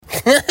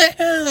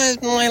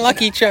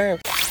Lucky Charm.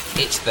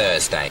 It's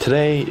Thursday.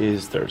 Today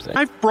is Thursday.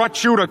 I've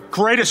brought you the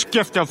greatest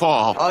gift of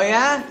all. Oh,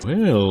 yeah?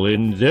 Well,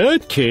 in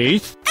that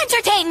case...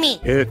 Entertain me!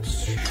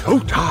 It's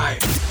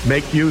showtime.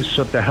 Make use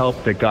of the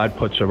help that God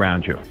puts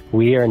around you.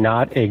 We are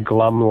not a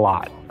glum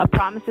lot. A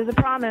promise is a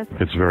promise.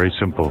 It's very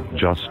simple.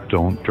 Just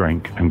don't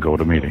drink and go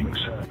to meetings.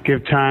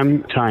 Give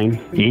time.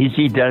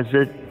 Easy does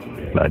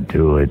it, but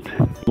do it.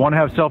 Want to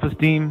have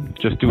self-esteem?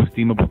 Just do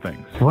esteemable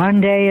things. One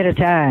day at a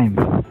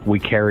time. We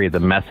carry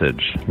the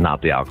message,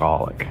 not the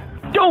alcoholic.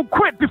 Don't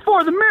quit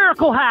before the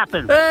miracle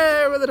happens.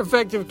 Hey, we're the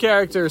Defective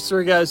Characters.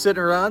 Three guys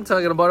sitting around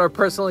talking about our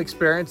personal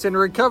experience in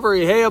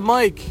recovery. Hey, I'm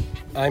Mike.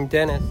 I'm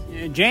Dennis.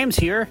 James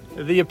here.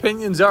 The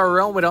opinions are our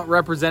own. We don't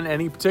represent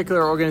any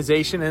particular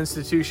organization,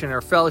 institution,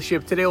 or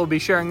fellowship. Today we'll be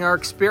sharing our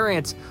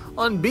experience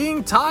on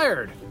being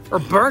tired or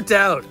burnt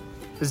out,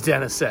 as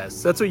Dennis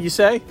says. That's what you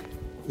say?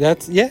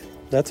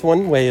 That's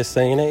one way of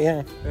saying it,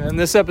 yeah. And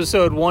this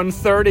episode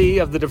 130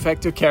 of the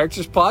Defective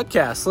Characters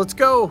podcast. Let's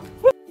go.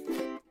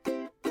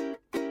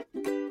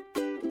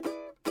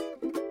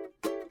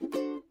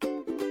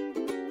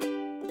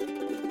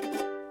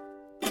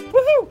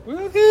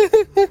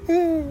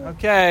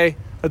 Okay,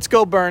 let's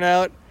go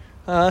burnout.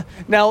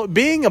 Now,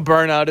 being a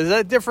burnout, is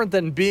that different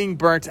than being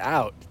burnt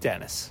out,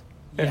 Dennis?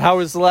 Yes. And how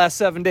was the last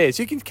 7 days?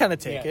 You can kind of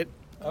take it.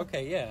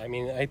 Okay, yeah. I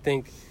mean, I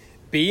think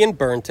being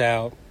burnt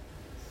out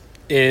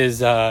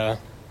is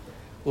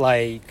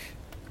like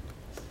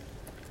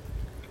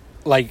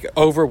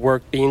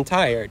overwork, being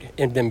tired.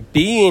 And then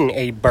being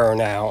a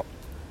burnout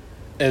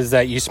is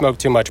that you smoke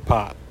too much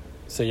pot,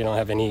 so you don't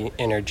have any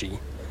energy.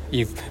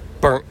 You've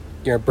burnt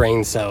your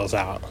brain cells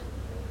out.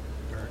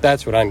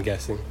 That's what I'm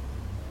guessing.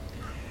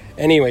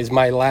 Anyways,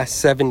 my last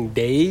 7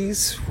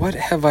 days, what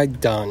have I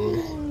done?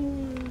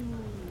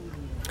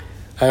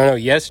 I don't know.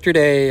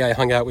 Yesterday, I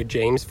hung out with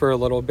James for a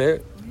little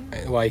bit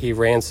while he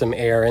ran some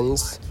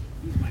errands.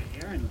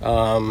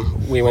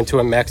 We went to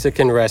a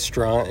Mexican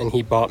restaurant, and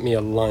he bought me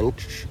a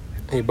lunch.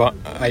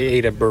 I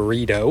ate a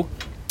burrito.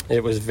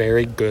 It was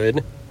very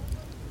good.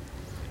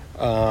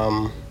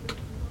 I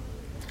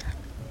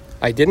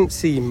didn't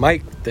see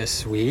Mike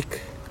this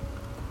week.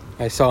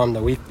 I saw him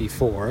the week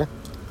before,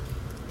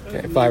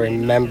 if I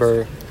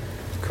remember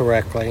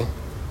correctly.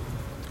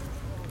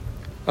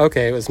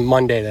 Okay, it was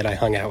Monday that I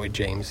hung out with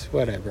James.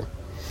 Whatever.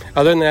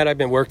 Other than that, I've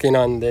been working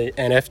on the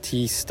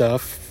NFT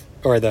stuff,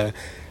 our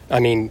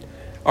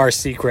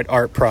secret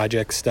art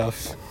project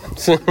stuff.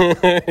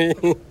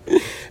 And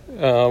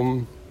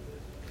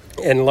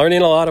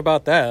learning a lot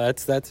about that.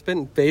 That's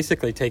been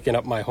basically taking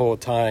up my whole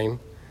time.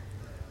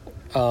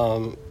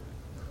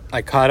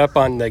 I caught up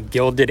on the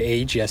Gilded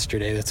Age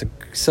yesterday. That's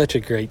such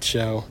a great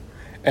show.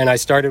 And I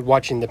started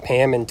watching the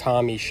Pam and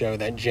Tommy show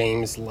that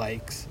James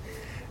likes.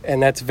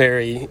 And that's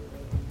very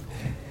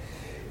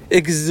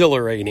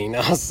exhilarating,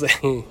 I'll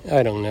say.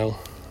 I don't know.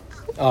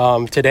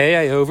 Today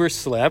I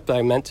overslept.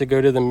 I meant to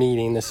go to the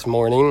meeting this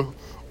morning.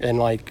 And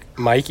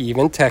Mike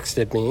even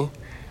texted me.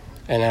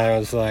 And I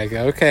was like,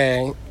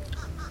 okay.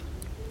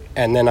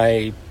 And then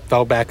I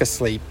fell back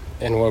asleep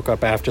and woke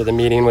up after the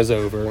meeting was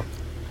over.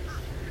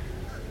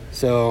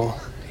 So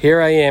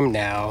here I am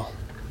now.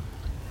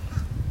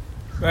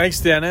 Thanks,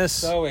 Dennis.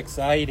 So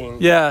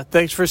exciting. Yeah,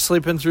 thanks for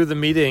sleeping through the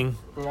meeting.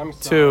 I'm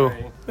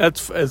sorry. Too.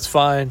 It's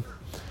fine.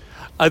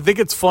 I think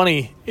it's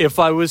funny if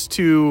I was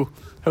to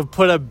have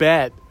put a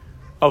bet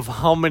of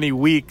how many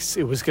weeks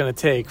it was going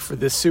to take for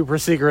this super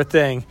secret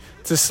thing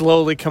to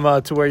slowly come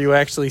out to where you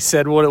actually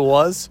said what it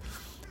was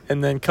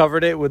and then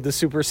covered it with the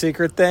super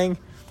secret thing,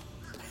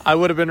 I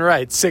would have been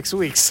right. 6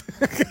 weeks.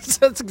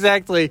 That's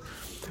exactly...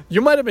 You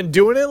might have been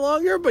doing it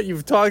longer, but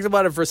you've talked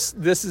about it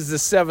this is the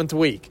 7th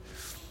week.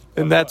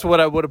 And that's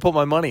what I would have put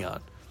my money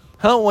on.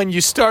 When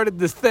you started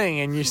this thing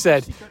and you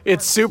said,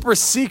 it's super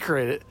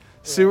secret,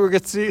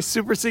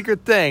 super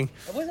secret thing.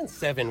 It wasn't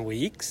 7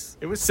 weeks.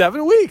 It was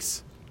 7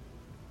 weeks.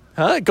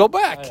 Go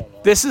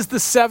back. This is the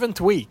 7th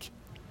week.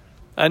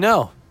 I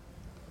know.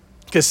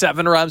 Because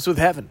 7 rhymes with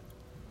heaven.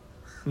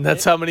 And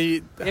that's how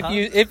many...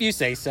 If you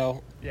say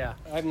so. Yeah.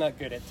 I'm not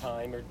good at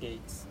time or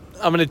dates.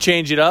 I'm going to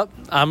change it up.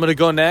 I'm going to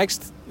go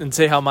next and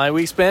say how my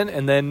week's been,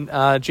 and then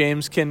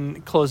James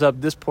can close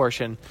up this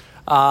portion.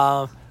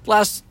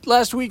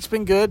 Last week's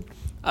been good.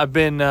 I've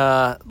been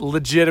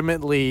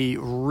legitimately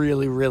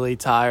really, really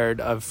tired.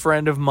 A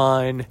friend of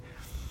mine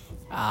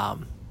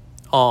on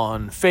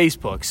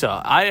Facebook, so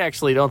I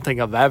actually don't think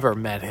I've ever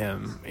met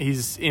him.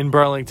 He's in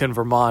Burlington,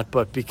 Vermont,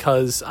 but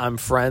because I'm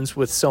friends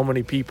with so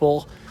many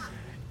people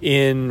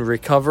in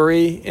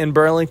recovery in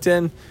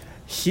Burlington,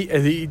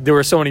 there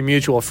were so many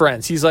mutual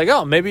friends. He's like,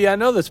 oh, maybe I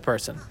know this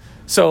person.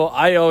 So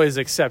I always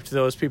accept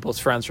those people's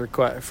friend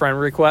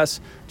requests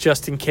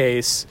just in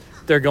case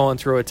they're going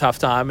through a tough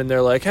time and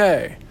they're like,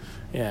 hey.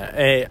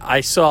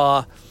 I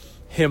saw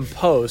him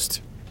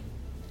post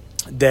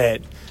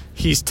that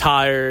he's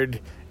tired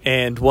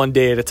and one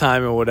day at a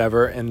time or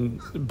whatever,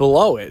 and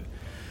below it,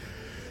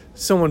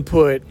 someone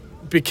put,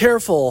 be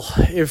careful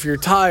if you're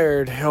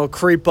tired, he'll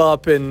creep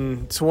up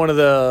and it's one of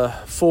the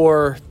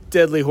 4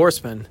 deadly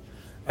horsemen.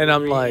 And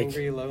I'm like,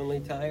 angry, lonely,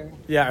 tired.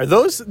 yeah, are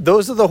those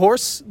are the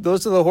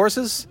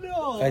horses?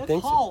 No, I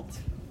think Halt. so.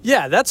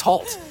 Yeah, that's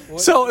Halt.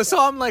 So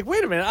I'm like,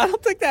 wait a minute, I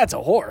don't think that's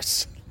a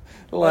horse.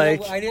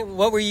 Like, I didn't.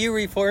 What were you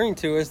referring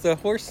to as the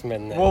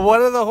horsemen? Then? well, what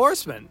are the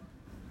horsemen?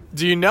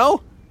 Do you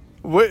know?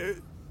 What,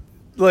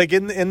 like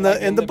in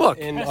the book,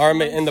 in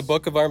the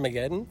book of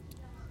Armageddon.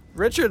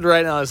 Richard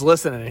right now is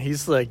listening, and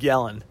he's like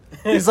yelling.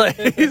 He's like,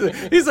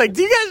 he's like,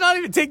 do you guys not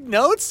even take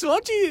notes? Why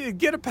don't you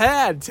get a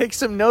pad, take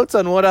some notes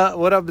on what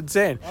I've been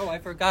saying? Oh, I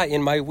forgot.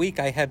 In my week,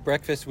 I had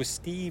breakfast with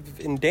Steve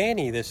and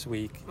Danny this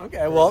week.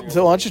 Okay, well,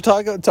 so why don't you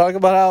talk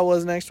about how it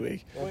was next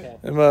week? Okay.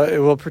 And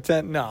we'll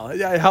pretend. No,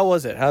 how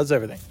was it? How's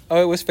everything?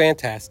 Oh, it was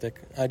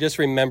fantastic. I just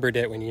remembered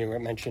it when you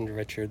mentioned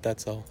Richard.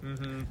 That's all.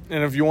 Mm-hmm.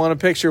 And if you want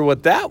to picture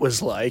what that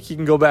was like, you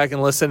can go back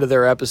and listen to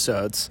their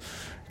episodes,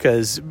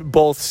 because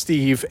both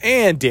Steve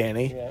and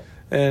Danny. Yeah.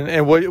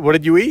 And what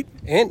did you eat?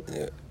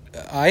 And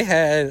I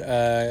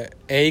had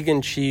egg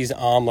and cheese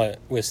omelet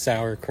with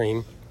sour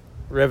cream.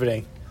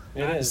 Riveting.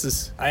 It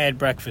is. I had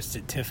breakfast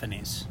at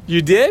Tiffany's.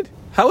 You did?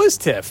 How is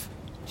Tiff?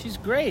 She's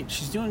great.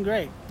 She's doing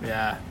great.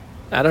 Yeah.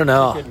 I don't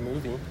know. Good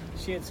movie.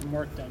 She had some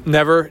work done.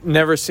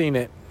 Never seen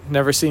it.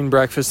 Never seen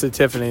Breakfast at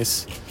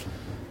Tiffany's.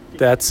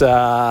 That's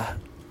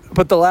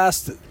but the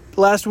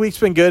last week's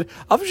been good.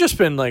 I've just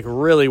been like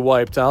really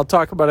wiped. I'll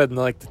talk about it in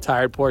like the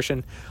tired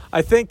portion.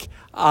 I think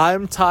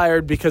I'm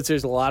tired because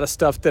there's a lot of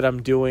stuff that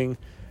I'm doing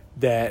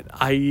that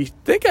I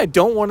think I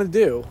don't want to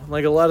do.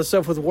 Like a lot of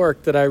stuff with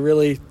work that I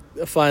really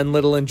find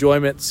little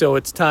enjoyment. So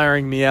it's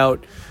tiring me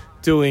out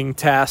doing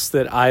tasks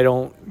that I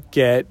don't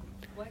get.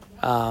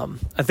 I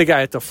think I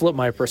have to flip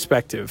my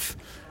perspective,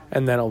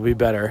 and then it'll be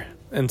better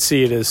and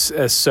see it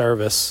as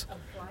service.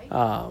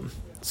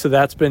 So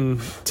that's been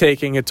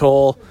taking a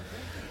toll.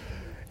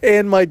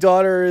 And my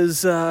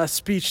daughter's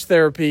speech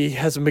therapy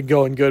hasn't been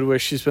going good, where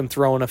she's been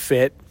throwing a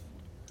fit.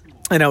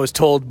 And I was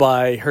told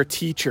by her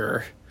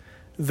teacher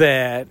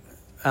that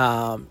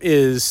I'm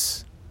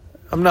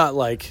not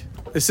like,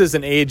 this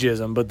isn't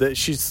ageism, but that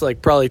she's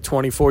like probably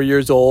 24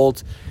 years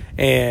old,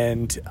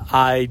 and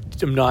I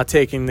am not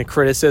taking the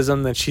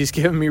criticism that she's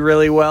given me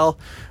really well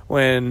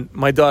when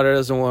my daughter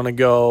doesn't want to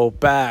go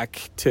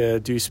back to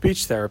do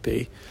speech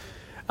therapy.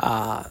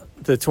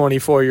 The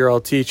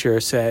 24-year-old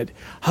teacher said,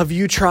 have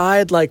you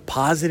tried like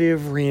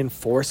positive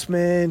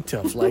reinforcement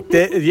of like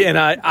that? And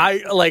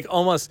I like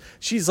almost,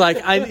 she's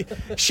like,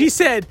 she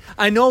said,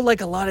 I know like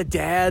a lot of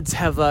dads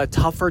have a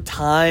tougher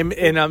time.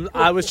 And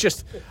I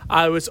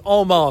was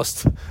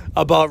almost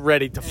about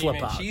ready to flip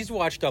out. She's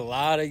watched a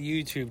lot of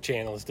YouTube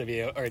channels or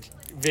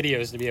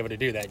videos to be able to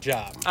do that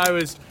job.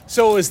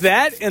 So it was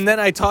that. And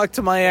then I talked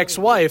to my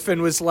ex-wife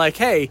and was like,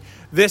 hey,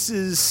 this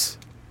is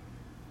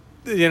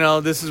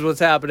what's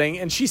happening.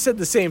 And she said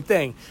the same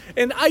thing.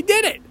 And I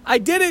did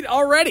it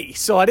already.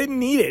 So I didn't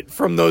need it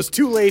from those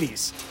two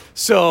ladies.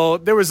 So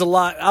there was a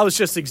lot. I was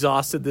just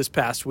exhausted this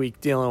past week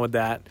dealing with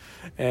that.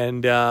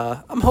 And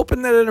I'm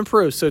hoping that it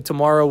improves. So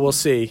tomorrow we'll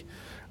see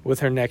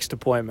with her next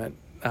appointment.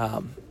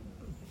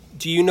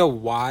 Do you know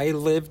why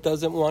Liv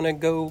doesn't want to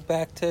go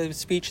back to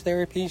speech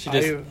therapy?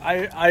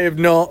 I have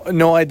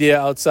no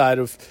idea outside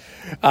of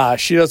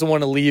she doesn't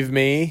want to leave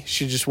me.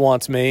 She just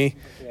wants me.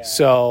 Yeah.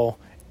 So...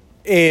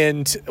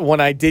 And when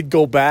I did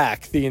go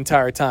back the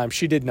entire time,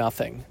 she did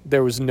nothing.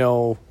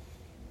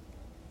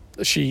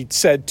 She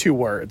said 2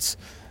 words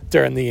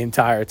during the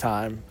entire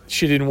time.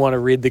 She didn't want to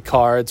read the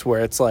cards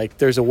where it's like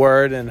there's a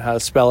word and how to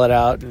spell it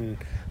out and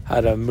how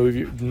to move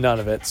you. None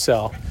of it.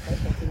 So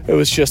it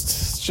was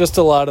just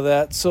a lot of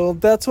that. So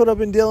that's what I've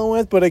been dealing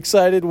with, but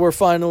excited. We're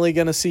finally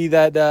going to see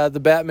that the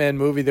Batman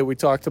movie that we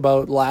talked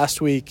about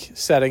last week,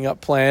 setting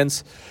up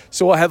plans.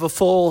 So I'll have a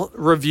full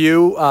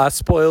review,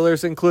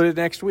 spoilers included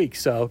next week.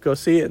 So go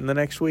see it in the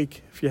next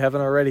week if you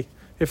haven't already.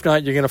 If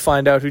not, you're going to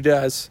find out who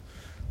does.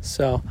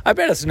 So I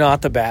bet it's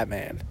not the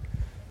Batman.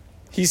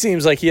 He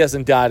seems like he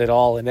hasn't died at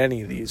all in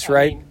any of these,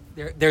 right? I mean,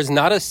 there's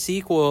not a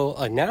sequel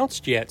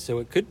announced yet, so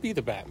it could be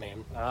the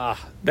Batman.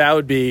 That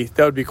would be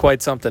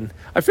quite something.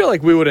 I feel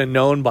like we would have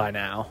known by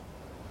now.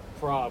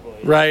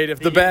 Probably. Right, if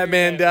the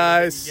Batman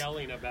dies,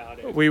 yelling about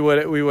it. we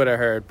would have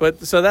heard.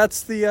 But so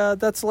that's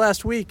the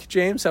last week.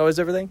 James, how is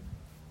everything?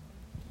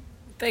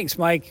 Thanks,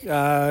 Mike.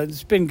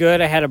 It's been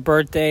good. I had a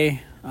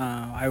birthday.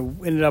 I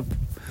ended up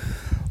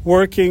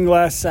working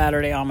last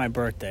Saturday on my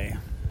birthday,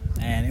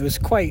 and it was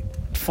quite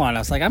fun. I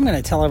was like, I'm going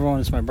to tell everyone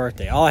it's my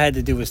birthday. All I had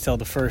to do was tell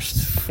the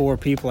first 4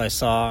 people I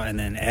saw, and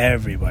then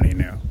everybody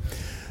knew,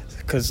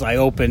 because I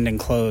opened and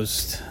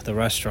closed the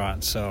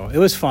restaurant. So it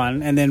was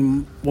fun. And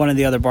then one of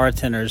the other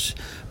bartenders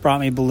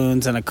brought me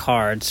balloons and a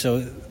card.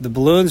 So the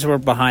balloons were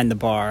behind the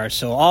bar.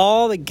 So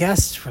all the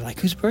guests were like,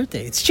 whose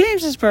birthday? It's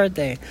James's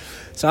birthday.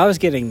 So I was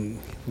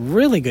getting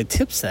really good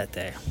tips that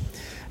day.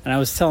 And I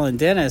was telling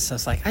Dennis, I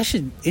was like,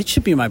 it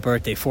should be my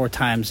birthday 4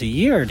 times a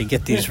year to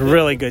get these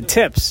really good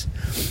tips.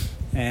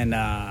 And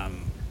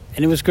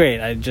it was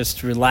great. I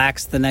just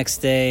relaxed the next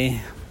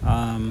day.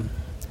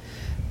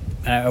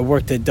 I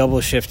worked a double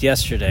shift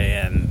yesterday,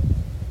 and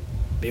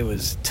it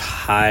was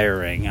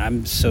tiring.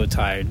 I'm so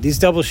tired. These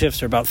double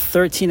shifts are about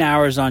 13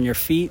 hours on your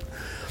feet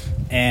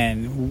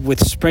And with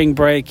spring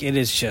break, it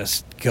is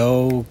just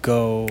go,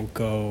 go,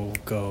 go,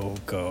 go,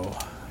 go.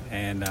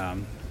 And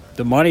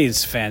the money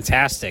is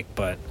fantastic,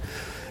 but,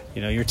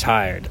 you're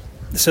tired.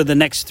 So the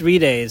next 3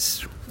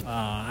 days,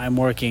 I'm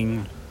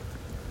working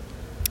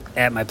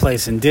at my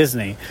place in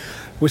Disney,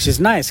 which is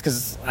nice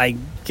because I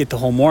get the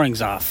whole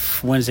mornings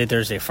off, Wednesday,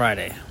 Thursday,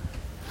 Friday.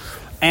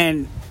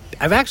 And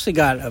I've actually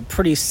got a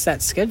pretty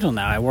set schedule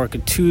now. I work a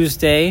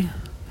Tuesday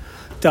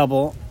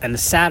double and a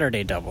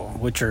Saturday double,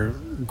 which are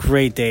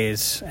great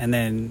days. And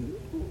then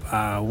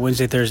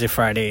Wednesday, Thursday,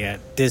 Friday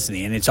at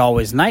Disney. And it's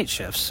always night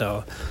shifts.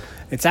 So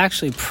it's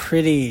actually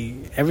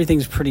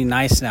everything's pretty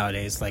nice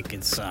nowadays. Like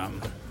it's,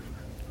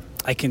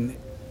 I can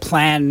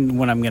plan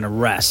when I'm going to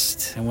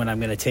rest and when I'm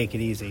going to take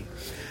it easy.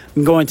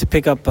 I'm going to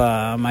pick up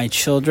my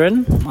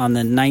children on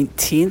the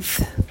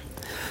 19th.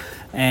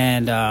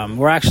 And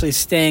we're actually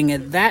staying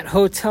at that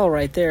hotel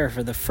right there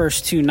for the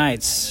first 2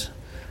 nights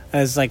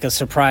as like a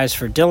surprise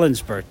for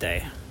Dylan's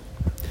birthday.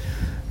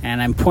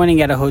 And I'm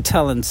pointing at a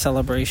hotel in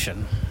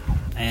Celebration.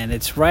 And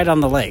it's right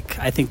on the lake.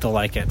 I think they'll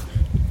like it.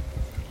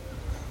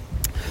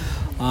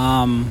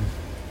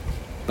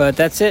 But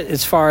that's it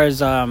as far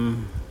as,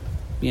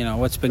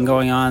 what's been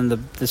going on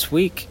this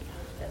week.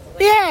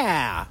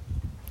 Yeah!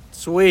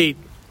 Sweet.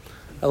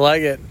 I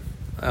like it.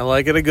 I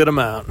like it a good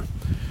amount.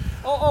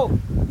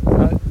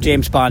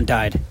 James Bond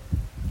died.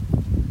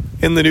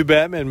 In the new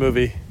Batman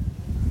movie.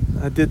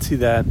 I did see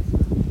that.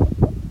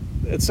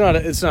 It's not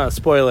a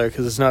spoiler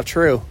because it's not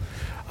true.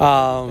 It's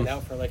been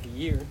out for like a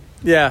year.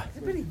 Yeah. Has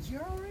it been a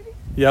year already?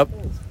 Yep.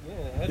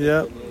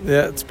 Yeah,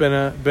 it's been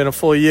a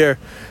full year.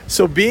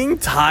 So being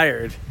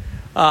tired,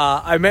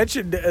 I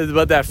mentioned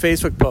about that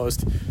Facebook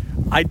post.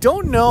 I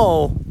don't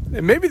know,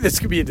 and maybe this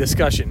could be a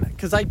discussion,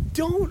 because I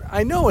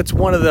know it's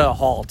one of the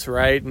Halt,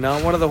 right?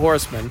 Not one of the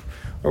Horsemen,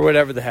 or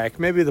whatever the heck.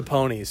 Maybe the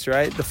ponies,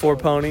 right? The 4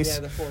 ponies. Yeah,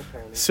 the 4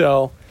 ponies.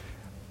 So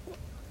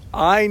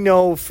I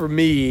know for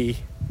me,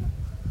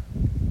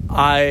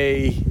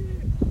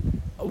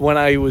 when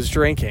I was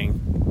drinking,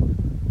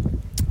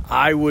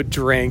 I would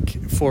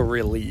drink for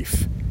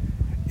relief.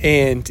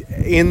 And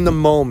in the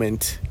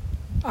moment,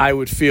 I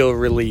would feel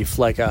relief,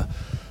 like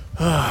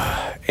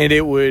and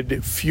it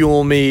would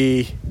fuel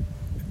me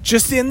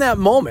just in that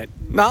moment.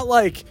 Not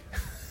like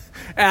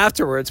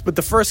afterwards, but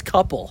the first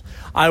couple,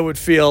 I would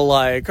feel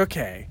like,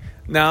 okay,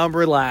 now I'm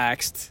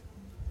relaxed.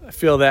 I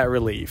feel that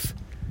relief.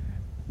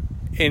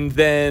 And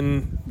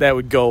then that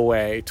would go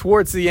away.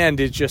 Towards the end,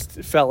 it just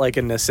felt like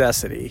a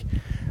necessity.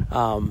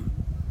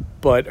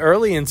 But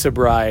early in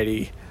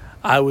sobriety,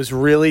 I was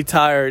really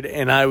tired,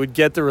 and I would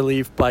get the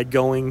relief by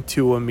going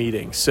to a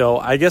meeting. So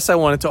I guess I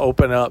wanted to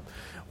open up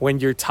when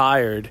you're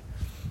tired,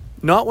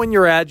 not when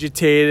you're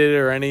agitated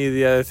or any of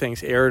the other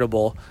things,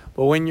 irritable,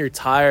 but when you're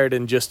tired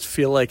and just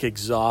feel like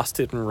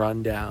exhausted and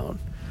run down,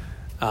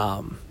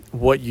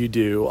 what you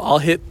do. I'll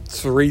hit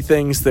 3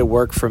 things that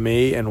work for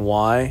me and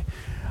why.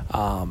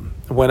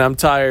 When I'm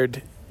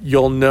tired,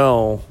 you'll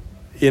know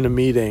in a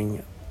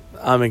meeting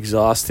I'm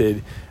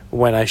exhausted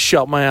when I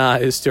shut my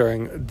eyes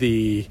during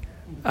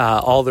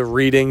all the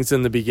readings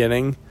in the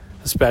beginning,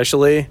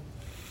 especially,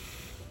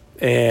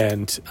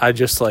 and I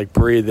just like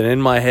breathe. And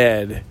in my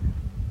head,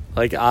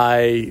 like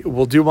I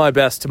will do my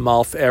best to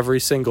mouth every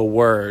single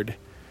word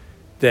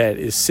that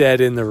is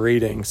said in the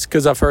readings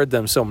because I've heard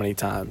them so many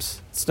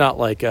times. It's not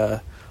like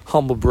a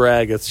humble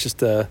brag. It's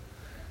just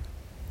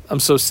I'm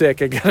so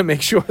sick. I gotta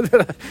make sure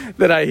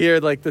that I hear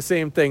like the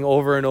same thing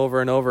over and over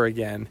and over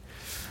again.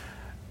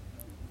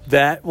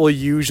 That will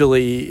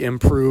usually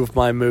improve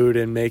my mood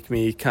and make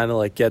me kind of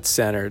like get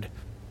centered.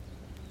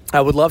 I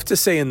would love to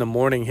say in the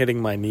morning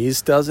hitting my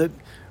knees does it,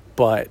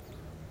 but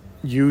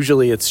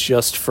usually it's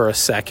just for a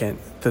second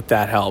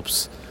that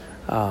helps.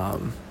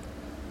 When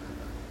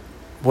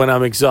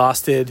I'm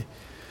exhausted,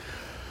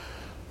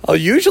 I'll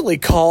usually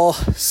call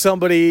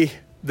somebody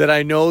that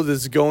I know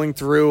that's going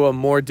through a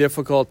more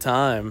difficult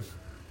time,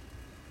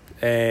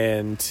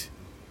 and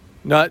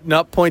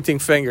not pointing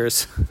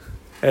fingers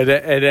at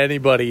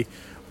anybody,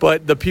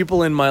 but the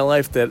people in my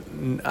life that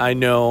I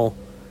know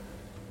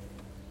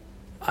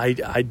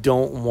I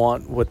don't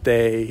want what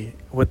they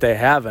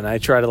have, and I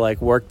try to like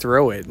work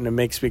through it, and it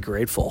makes me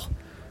grateful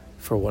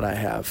for what I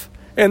have.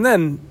 And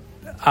then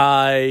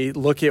I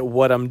look at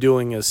what I'm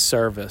doing as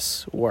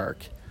service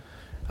work.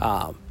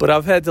 But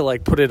I've had to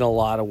like put in a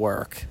lot of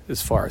work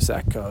as far as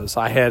that goes.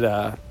 I had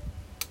a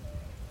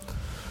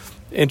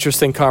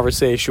interesting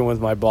conversation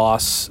with my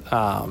boss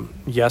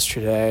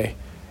yesterday,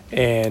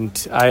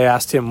 and I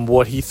asked him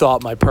what he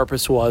thought my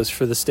purpose was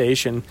for the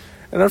station,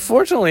 and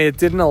unfortunately, it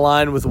didn't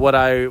align with what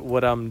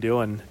I'm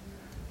doing.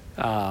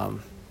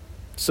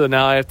 So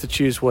now I have to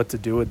choose what to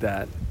do with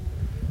that,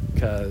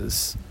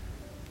 because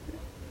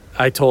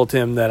I told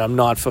him that I'm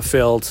not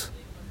fulfilled.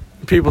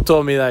 People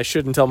told me that I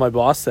shouldn't tell my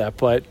boss that,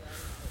 but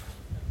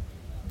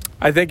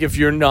I think if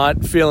you're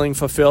not feeling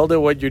fulfilled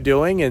at what you're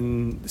doing,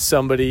 and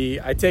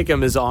I take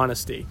them as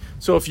honesty.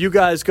 So if you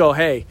guys go,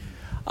 hey,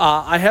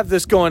 I have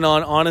this going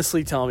on,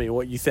 honestly tell me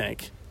what you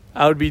think.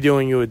 I would be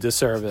doing you a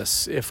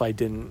disservice if I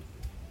didn't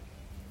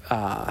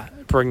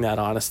bring that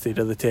honesty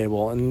to the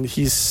table. And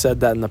he's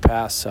said that in the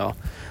past, so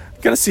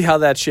I'm going to see how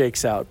that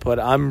shakes out. But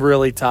I'm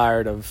really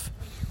tired of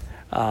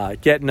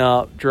getting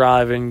up,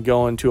 driving,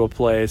 going to a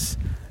place,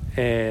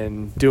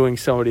 and doing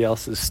somebody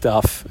else's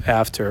stuff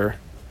after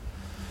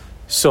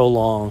so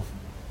long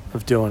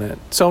of doing it.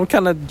 So I'm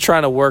kind of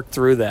trying to work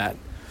through that.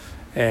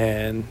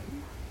 And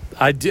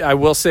I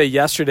will say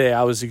yesterday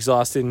I was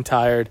exhausted and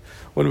tired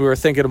when we were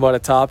thinking about a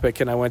topic,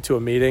 and I went to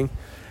a meeting.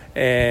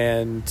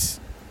 And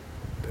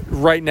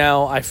right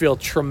now I feel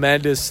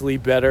tremendously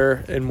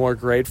better and more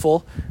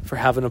grateful for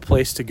having a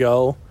place to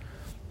go,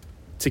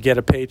 to get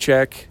a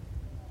paycheck,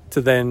 to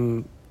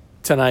then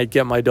tonight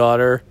get my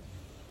daughter,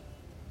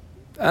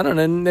 I don't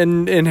know,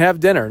 and have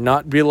dinner.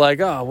 Not be like,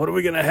 oh, what are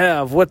we gonna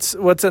have? What's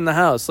in the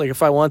house? Like,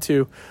 if I want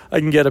to, I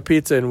can get a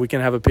pizza and we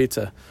can have a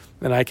pizza,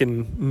 and I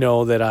can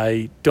know that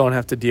I don't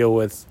have to deal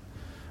with,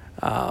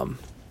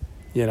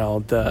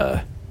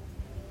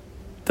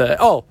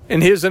 Oh,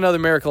 and here's another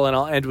miracle, and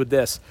I'll end with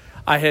this.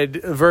 I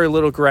had very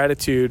little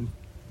gratitude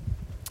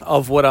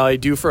of what I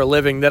do for a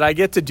living, that I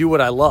get to do what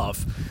I love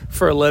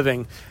for a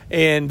living.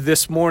 And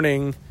this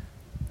morning,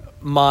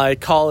 my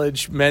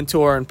college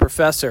mentor and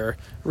professor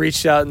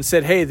reached out and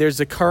said, hey, there's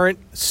a current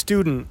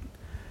student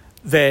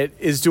that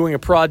is doing a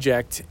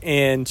project,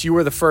 and you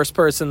were the first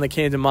person that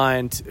came to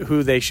mind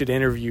who they should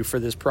interview for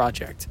this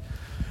project,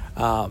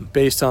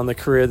 based on the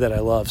career that I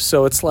love.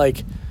 So it's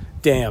like,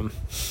 damn.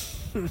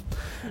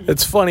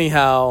 It's funny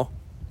how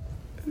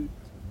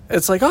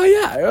it's like, oh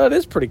yeah, it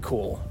is pretty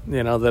cool,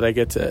 that I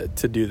get to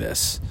do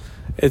this.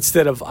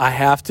 Instead of I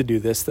have to do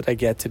this, that I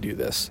get to do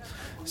this.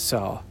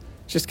 So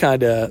just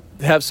kind of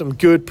have some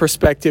good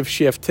perspective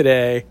shift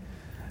today.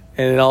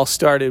 And it all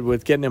started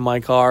with getting in my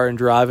car and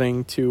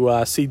driving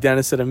to see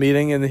Dennis at a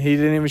meeting, and he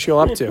didn't even show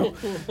up to.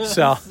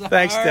 So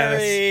thanks,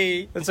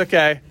 Dennis. It's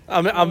okay.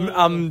 I'm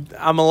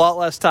a lot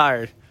less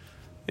tired.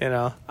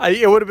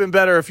 It would have been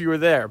better if you were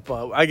there,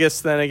 but I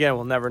guess then again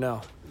we'll never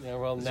know. Yeah,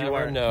 we'll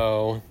never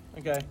know.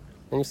 Okay.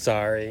 I'm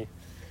sorry.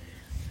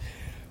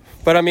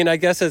 But I mean, I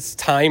guess it's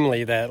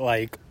timely that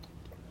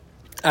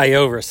I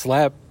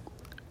overslept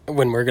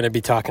when we're going to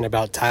be talking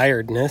about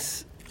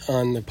tiredness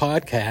on the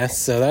podcast.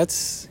 So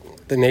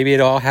maybe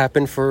it all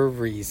happened for a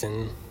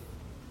reason.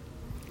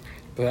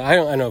 But I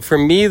don't know. For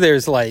me,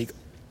 there's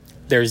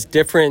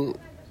different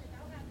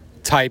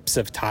types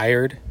of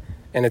tired,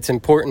 and it's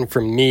important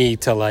for me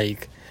to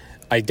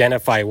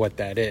identify what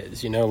that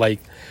is.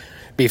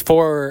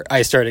 Before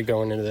I started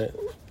going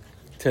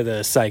to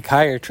the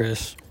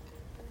psychiatrist,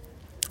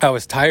 I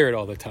was tired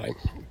all the time,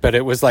 but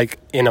it was like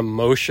an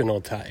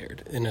emotional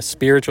tired and a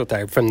spiritual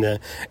tired from the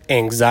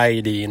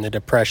anxiety and the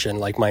depression,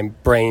 my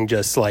brain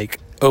just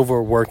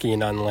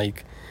overworking on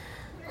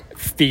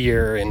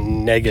fear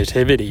and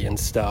negativity and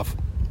stuff.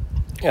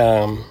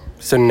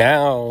 So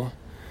now,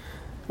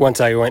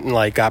 once I went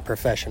and got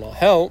professional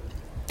help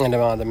and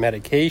I'm on the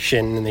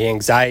medication and the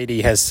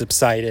anxiety has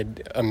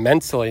subsided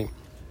immensely,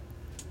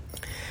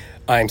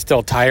 I'm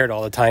still tired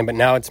all the time, but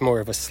now it's more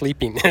of a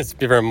sleepiness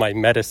from my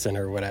medicine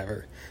or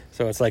whatever.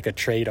 So it's like a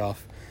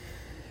trade-off.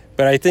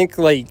 But I think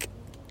like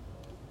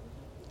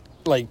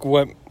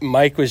what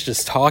Mike was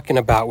just talking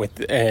about with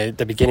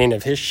the beginning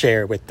of his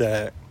share with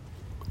that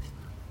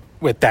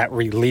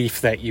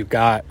relief that you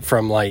got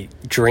from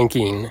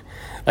drinking.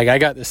 I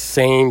got the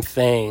same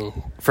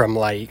thing from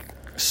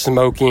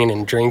smoking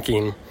and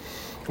drinking,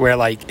 where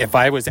if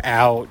I was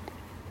out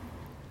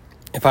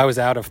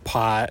of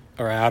pot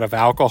or out of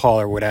alcohol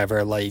or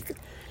whatever,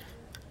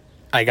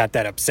 I got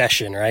that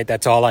obsession, right?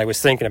 That's all I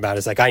was thinking about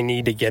is I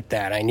need to get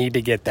that.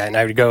 And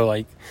I would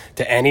go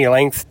to any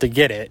length to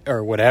get it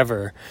or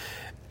whatever.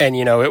 And,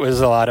 it was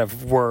a lot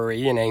of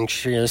worry and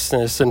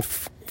anxiousness and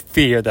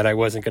fear that I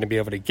wasn't going to be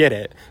able to get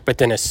it. But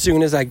then as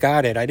soon as I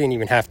got it, I didn't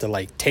even have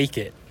to take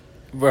it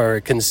or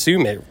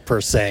consume it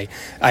per se.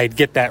 I'd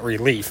get that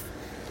relief.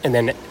 And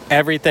then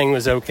everything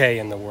was okay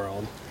in the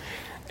world.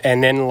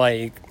 And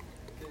then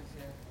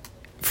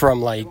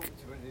from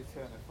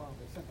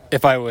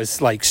if I was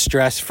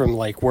stressed from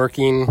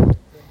working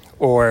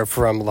or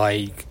from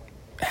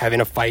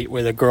having a fight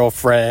with a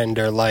girlfriend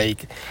or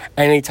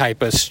any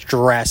type of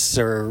stress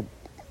or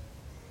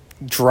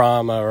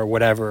drama or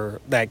whatever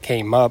that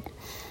came up,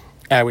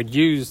 I would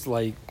use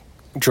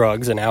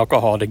drugs and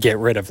alcohol to get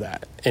rid of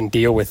that and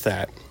deal with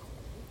that.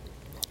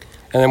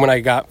 And then when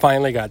I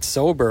finally got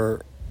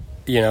sober,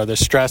 the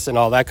stress and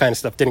all that kind of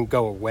stuff didn't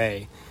go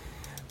away,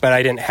 but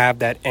I didn't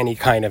have any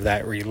kind of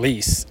that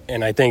release.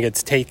 And I think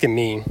it's taken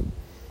me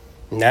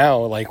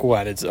now,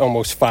 it's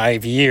almost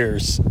 5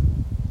 years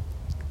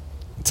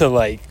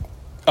to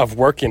of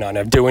working on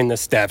it, of doing the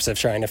steps of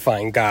trying to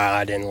find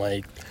God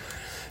and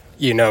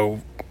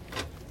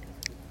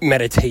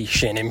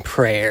meditation and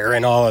prayer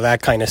and all of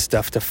that kind of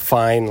stuff to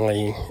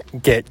finally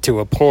get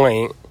to a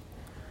point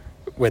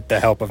with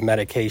the help of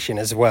medication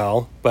as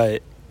well,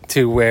 but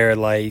to where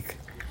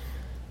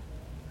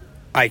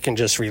I can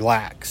just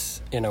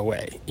relax in a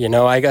way.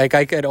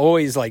 I could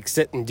always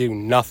sit and do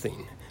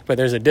nothing. But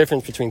there's a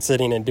difference between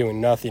sitting and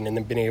doing nothing and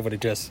then being able to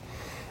just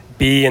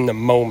be in the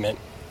moment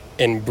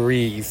and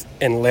breathe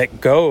and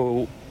let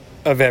go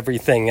of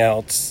everything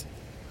else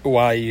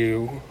while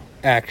you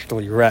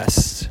actually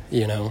rest,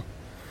 you know,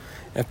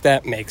 if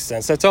that makes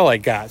sense. That's all I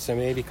got, so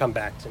maybe come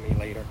back to me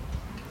later.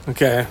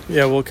 Okay,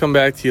 yeah, we'll come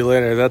back to you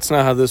later. That's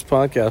not how this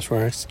podcast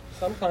works.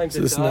 Sometimes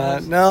it It's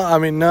does.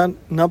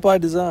 not by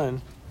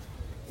design.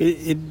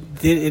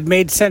 It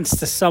made sense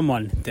to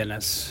someone,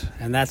 Dennis,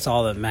 and that's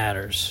all that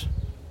matters.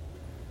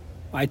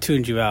 I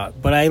tuned you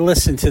out, but I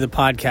listened to the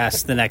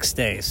podcast the next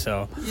day,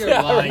 so... You're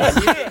lying. You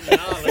did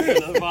not listen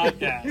to the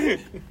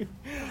podcast.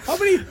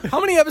 How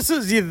many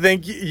episodes do you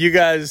think you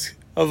guys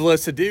have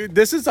listened to?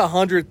 This is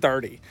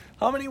 130.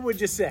 How many would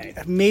you say?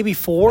 Maybe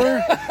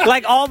 4?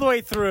 Like, all the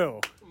way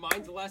through.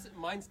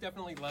 Mine's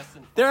definitely less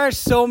than 5. There are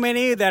so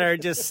many that are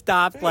just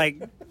stopped,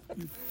 like,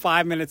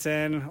 5 minutes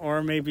in,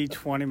 or maybe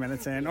 20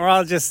 minutes in, or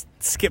I'll just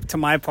skip to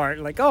my part,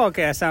 like, oh,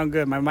 okay, I sound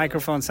good. My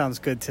microphone sounds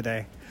good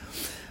today.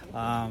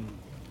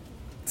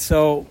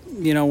 So,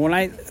 you know, when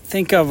I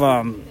think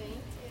of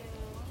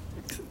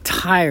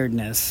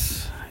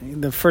tiredness,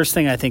 the first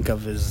thing I think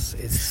of is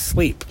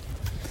sleep.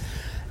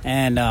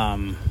 And,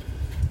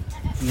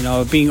 you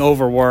know, being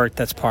overworked,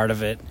 that's part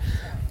of it.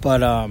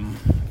 But,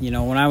 you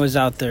know, when I was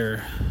out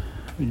there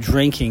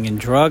drinking and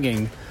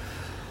drugging,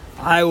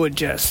 I would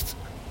just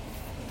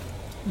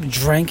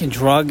drink and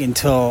drug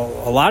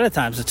until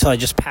I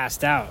just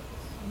passed out.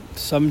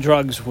 Some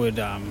drugs would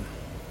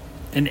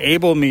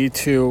enable me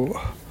to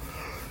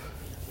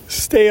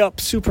stay up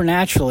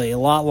supernaturally a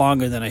lot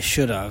longer than I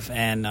should have.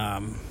 And,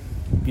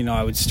 you know,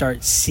 I would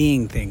start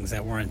seeing things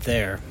that weren't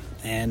there.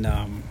 And,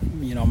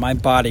 you know, my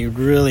body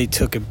really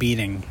took a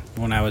beating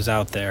when I was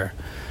out there.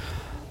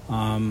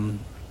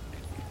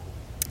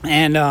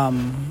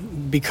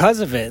 Because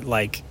of it,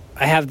 like,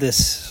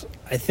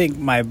 I think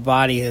my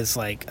body has,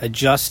 like,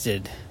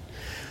 adjusted,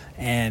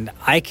 and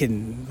I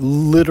can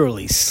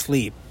literally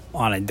sleep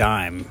on a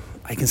dime.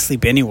 I can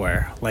sleep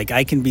anywhere. Like,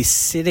 I can be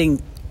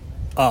sitting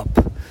up,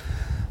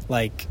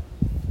 like,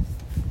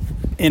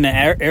 in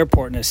an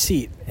airport in a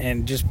seat,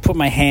 and just put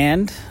my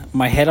head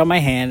on my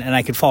hand, and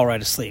I could fall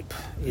right asleep.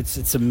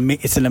 It's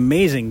an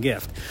amazing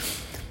gift.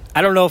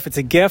 I don't know if it's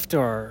a gift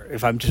or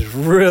if I'm just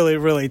really,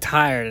 really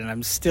tired and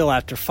I'm still,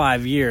 after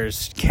 5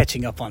 years,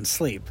 catching up on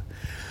sleep.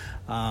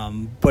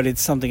 But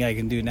it's something I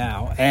can do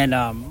now. And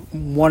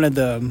one of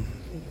the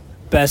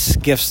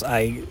best gifts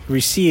I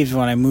received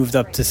when I moved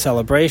up to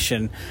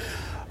Celebration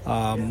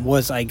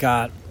was I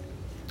got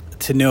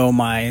to know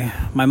my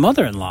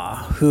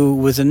mother-in-law, who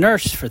was a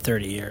nurse for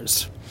 30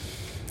 years.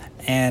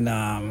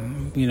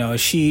 And, you know,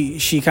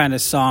 she kind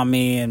of saw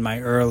me in my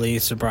early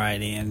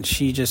sobriety, and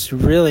she just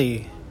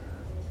really,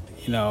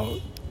 you know,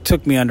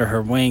 took me under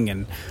her wing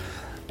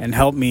and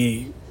helped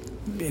me,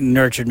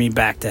 nurtured me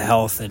back to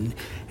health.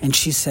 And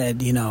she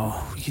said, you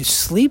know,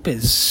 sleep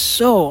is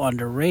so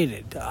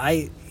underrated.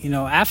 You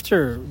know,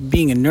 after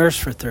being a nurse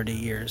for 30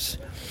 years,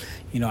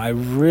 you know, I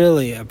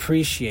really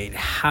appreciate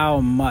how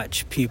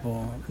much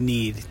people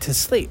need to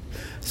sleep.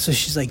 So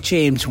she's like,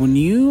 James, when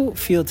you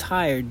feel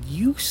tired,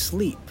 you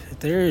sleep.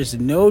 There is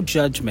no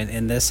judgment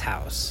in this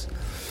house.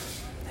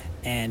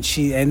 And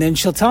then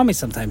she'll tell me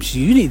sometimes,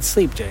 you need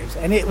sleep, James.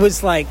 And it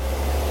was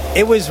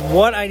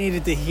what I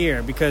needed to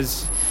hear,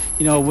 because,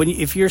 you know,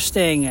 if you're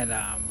staying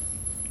at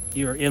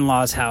your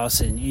in-laws' house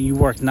and you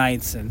work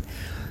nights, and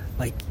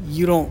like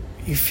you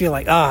feel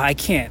like, I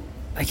can't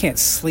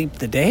sleep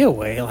the day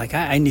away. Like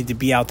I need to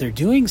be out there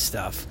doing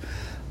stuff.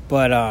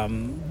 But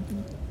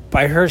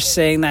by her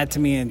saying that to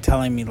me and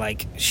telling me,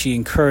 like, she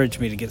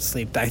encouraged me to get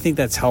sleep, I think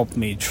that's helped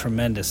me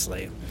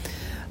tremendously.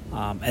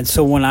 And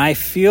so when I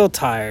feel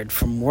tired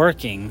from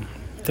working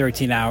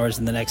 13 hours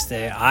and the next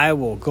day, I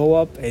will go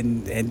up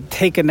and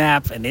take a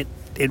nap, and it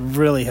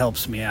really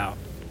helps me out.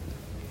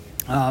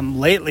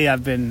 Lately, I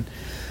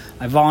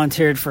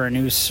volunteered for a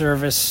new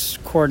service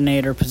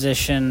coordinator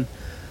position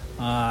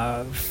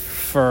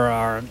for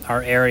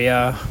our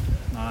area.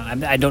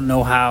 I don't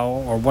know how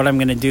or what I'm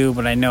going to do,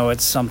 but I know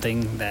it's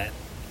something that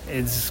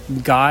is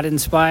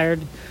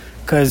God-inspired,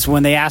 because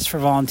when they asked for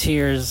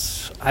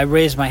volunteers, I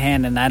raised my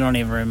hand, and I don't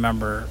even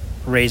remember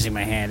raising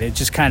my hand. It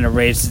just kind of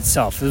raised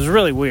itself. It was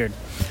really weird.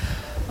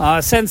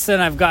 Since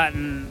then, I've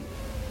gotten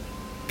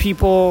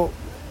people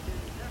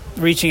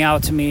reaching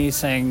out to me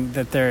saying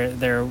that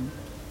they're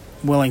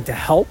willing to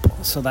help,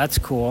 so that's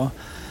cool.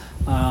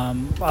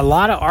 A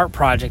lot of art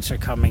projects are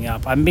coming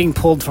up. I'm being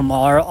pulled from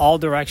all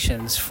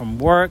directions, from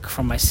work,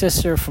 from my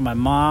sister, from my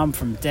mom,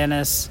 from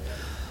Dennis,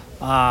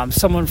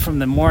 someone from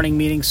the morning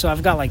meeting. So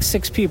I've got like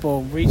 6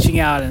 people reaching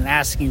out and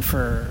asking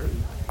for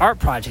art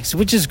projects,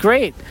 which is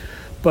great.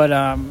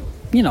 But,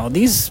 you know,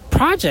 these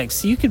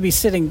projects, you could be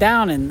sitting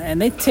down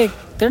and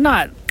they're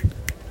not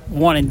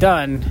one and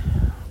done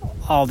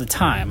all the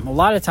time. A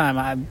lot of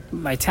time,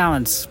 my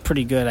talent's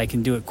pretty good. I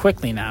can do it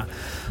quickly now.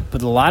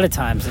 But a lot of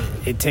times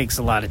it takes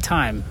a lot of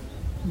time.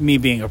 Me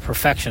being a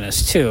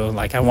perfectionist too,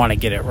 like I want to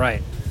get it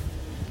right.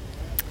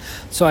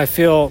 So I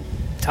feel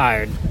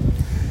tired.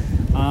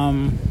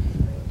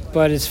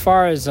 But as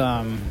far as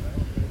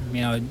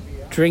you know,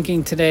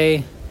 drinking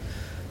today,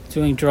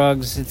 doing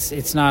drugs,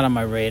 it's not on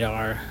my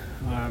radar.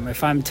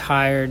 If I'm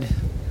tired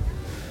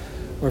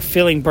or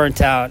feeling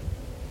burnt out,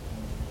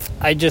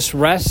 I just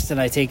rest and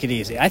I take it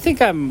easy. I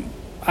think out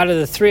of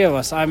the three of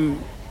us,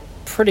 I'm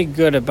pretty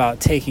good about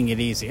taking it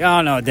easy.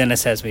 Oh no,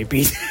 Dennis has me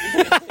beat.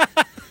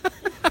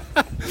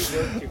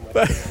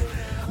 But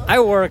I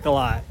work a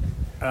lot,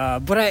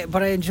 but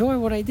I enjoy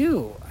what I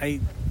do. I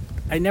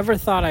never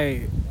thought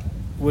I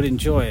would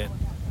enjoy it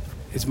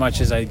as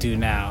much as I do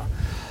now,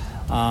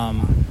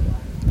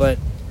 but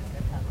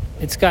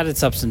it's got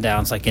its ups and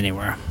downs like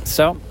anywhere.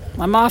 So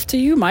I'm off to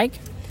you, Mike.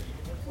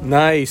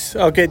 Nice.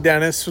 Okay,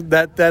 Dennis,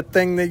 that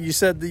thing that you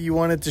said that you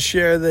wanted to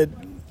share that,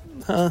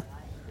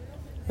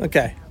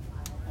 Okay.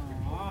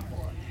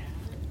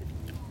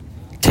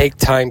 Take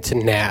time to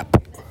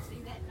nap.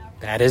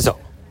 That is all.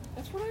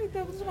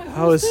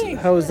 How is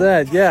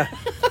that? Yeah.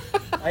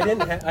 I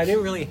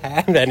didn't really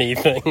have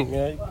anything.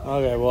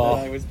 Okay,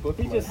 well.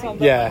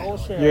 Yeah,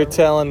 you're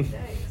telling.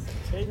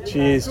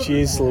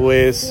 Jeez,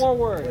 Louise. 4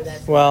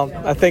 words. Well,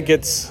 I think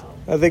it's good.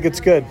 I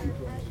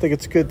think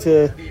it's good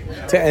to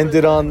end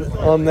it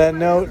on that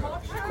note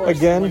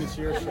again.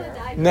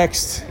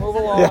 Next. Move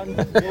along.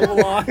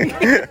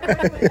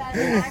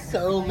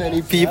 So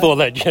many people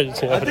that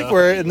just. I think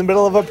we're in the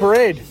middle of a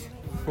parade.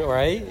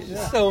 Right?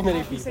 So many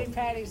people. St.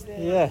 Patty's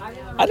Day. Yeah.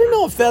 I don't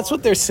know if that's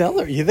what they're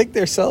celebrating. You think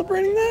they're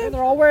celebrating that?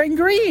 They're all wearing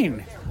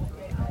green.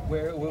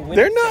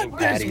 They're not.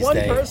 There's one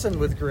person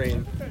with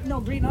green.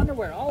 No, green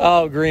underwear.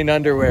 Oh, green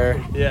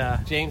underwear. Yeah.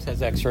 James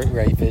has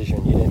X-ray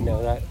vision. You didn't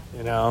know that?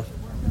 You know,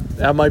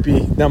 that might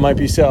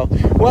be so.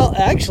 Well,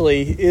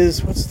 actually,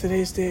 what's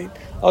today's date?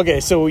 Okay,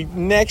 so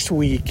next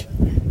week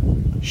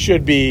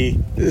should be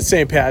the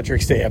St.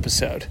 Patrick's Day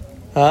episode,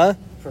 huh?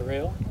 For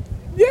real?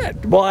 Yeah.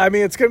 Well, I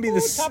mean, it's gonna be the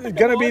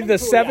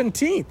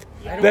 17th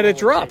that it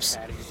drops.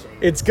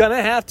 It's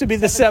gonna have to be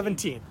the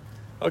 17th.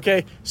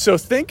 Okay, so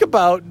think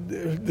about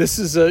this.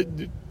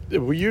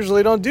 We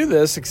usually don't do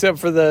this except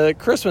for the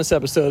Christmas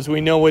episodes.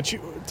 We know which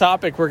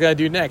topic we're gonna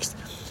do next.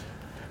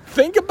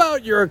 Think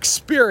about your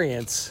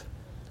experience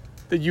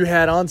that you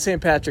had on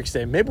St. Patrick's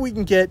Day. Maybe we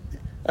can get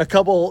a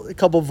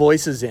couple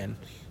voices in,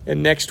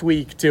 and next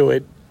week do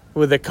it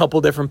with a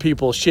couple different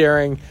people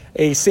sharing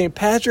a St.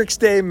 Patrick's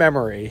Day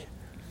memory.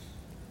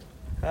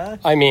 Huh?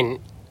 I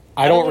mean,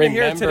 I don't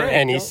remember today,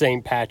 any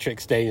St.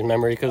 Patrick's Day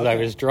memory because I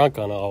was drunk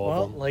on all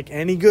of them. Like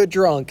any good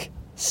drunk,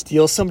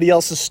 steal somebody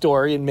else's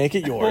story and make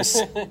it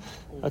yours.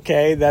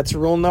 Okay, that's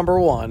rule number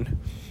 1.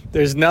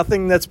 There's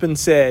nothing that's been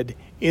said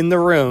in the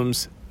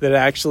rooms that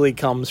actually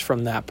comes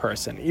from that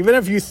person. Even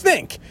if you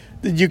think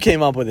that you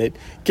came up with it,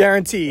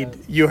 guaranteed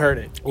you heard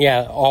it.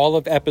 Yeah, all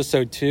of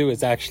episode 2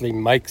 is actually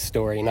Mike's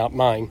story, not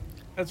mine.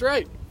 That's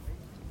right.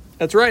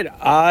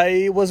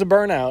 I was a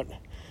burnout.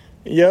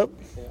 Yep.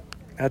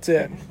 That's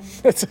it.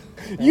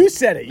 You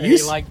said it.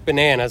 You like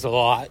bananas a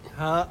lot.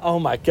 Oh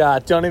my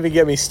God! Don't even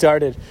get me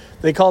started.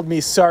 They called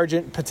me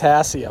Sergeant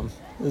Potassium.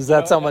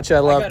 That's how much I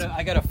loved.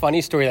 I got a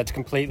funny story that's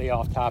completely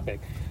off topic.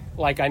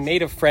 Like, I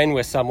made a friend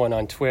with someone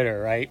on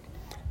Twitter, right?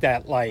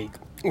 That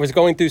was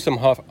going through some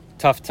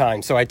tough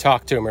times. So I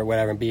talked to him or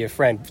whatever and be a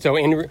friend. So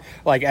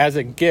as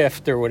a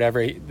gift or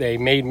whatever, they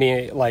made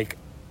me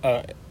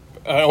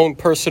own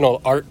personal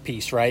art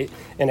piece, right?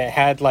 And it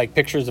had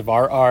pictures of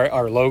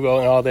our logo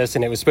and all this,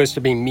 and it was supposed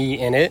to be me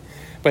in it.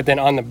 But then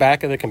on the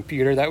back of the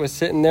computer that was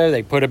sitting there,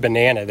 they put a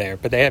banana there.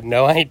 But they have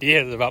no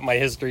ideas about my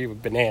history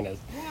with bananas.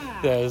 Wow.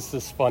 So it's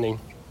just funny.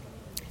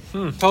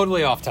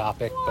 Totally off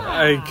topic. But.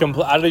 I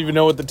don't even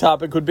know what the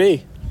topic would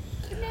be.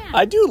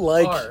 I do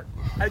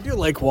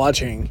like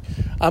watching.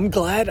 I'm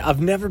glad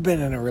I've never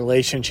been in a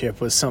relationship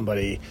with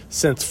somebody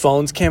since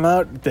phones came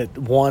out that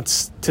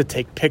wants to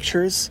take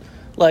pictures.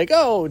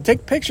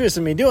 Take pictures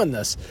of me doing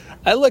this.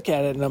 I look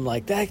at it and I'm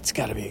like, that's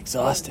got to be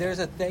exhausting. There's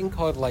a thing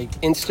called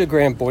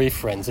Instagram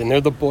boyfriends, and they're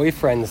the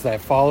boyfriends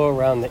that follow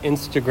around the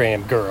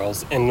Instagram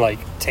girls and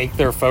take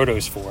their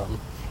photos for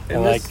them,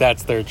 and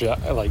that's their job,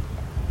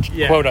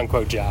 quote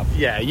unquote job.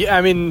 Yeah.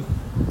 I mean,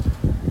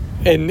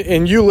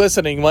 and you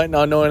listening might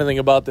not know anything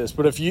about this,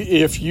 but if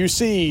you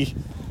see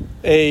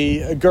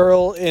a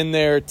girl in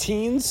their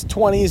teens,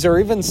 20s, or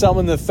even some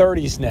in the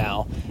 30s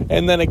now,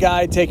 and then a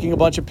guy taking a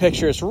bunch of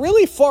pictures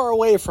really far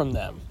away from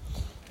them,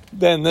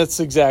 then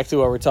that's exactly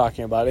what we're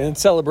talking about. And in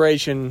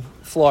Celebration,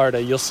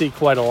 Florida, you'll see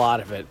quite a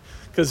lot of it,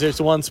 because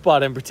there's one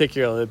spot in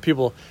particular that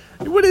people...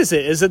 What is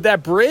it? Is it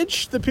that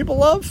bridge that people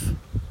love?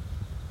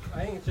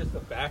 I think it's just the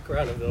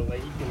background of the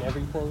lake and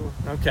everything.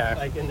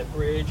 Okay. In the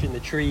bridge and the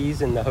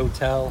trees and the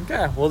hotel.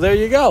 Okay, well, there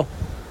you go.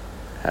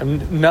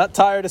 I'm not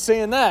tired of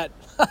seeing that.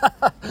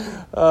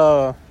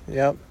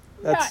 Yep.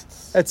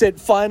 That's it.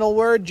 Final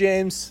word,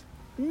 James.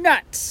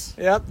 Nuts.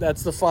 Yep,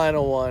 that's the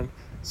final one.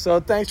 So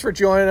thanks for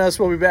joining us.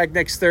 We'll be back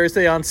next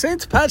Thursday on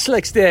St.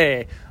 Patrick's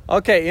Day.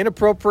 Okay,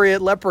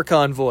 inappropriate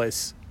leprechaun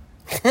voice.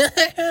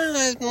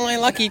 That's my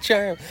lucky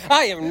charm.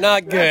 I am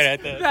not good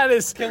at this. That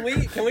is. Can we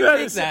take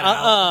that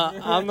out?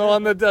 I'm the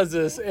one that does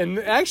this, and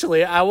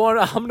actually, I'm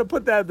going to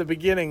put that at the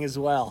beginning as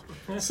well.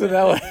 So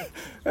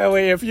that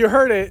way, if you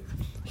heard it,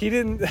 he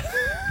didn't.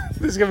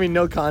 There's going to be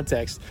no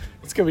context.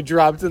 It's going to be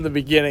dropped in the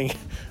beginning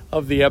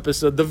of the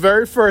episode. The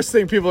very first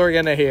thing people are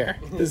going to hear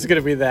is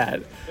going to be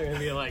that. They're going to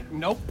be like,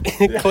 nope,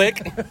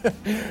 click.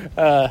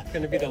 It's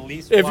going to be the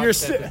least if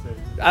watched you're, episode.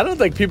 I don't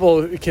think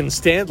people can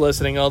stand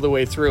listening all the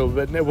way through,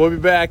 but we'll be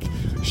back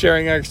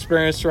sharing our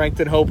experience, strength,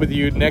 and hope with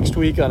you next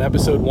week on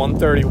episode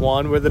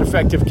 131, where the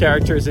defective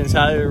character is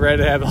entirely right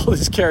to have all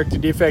these character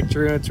defect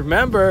ruins.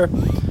 Remember,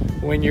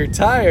 when you're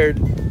tired,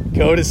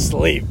 go to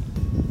sleep.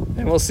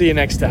 And we'll see you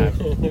next time.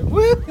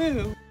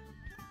 Woohoo!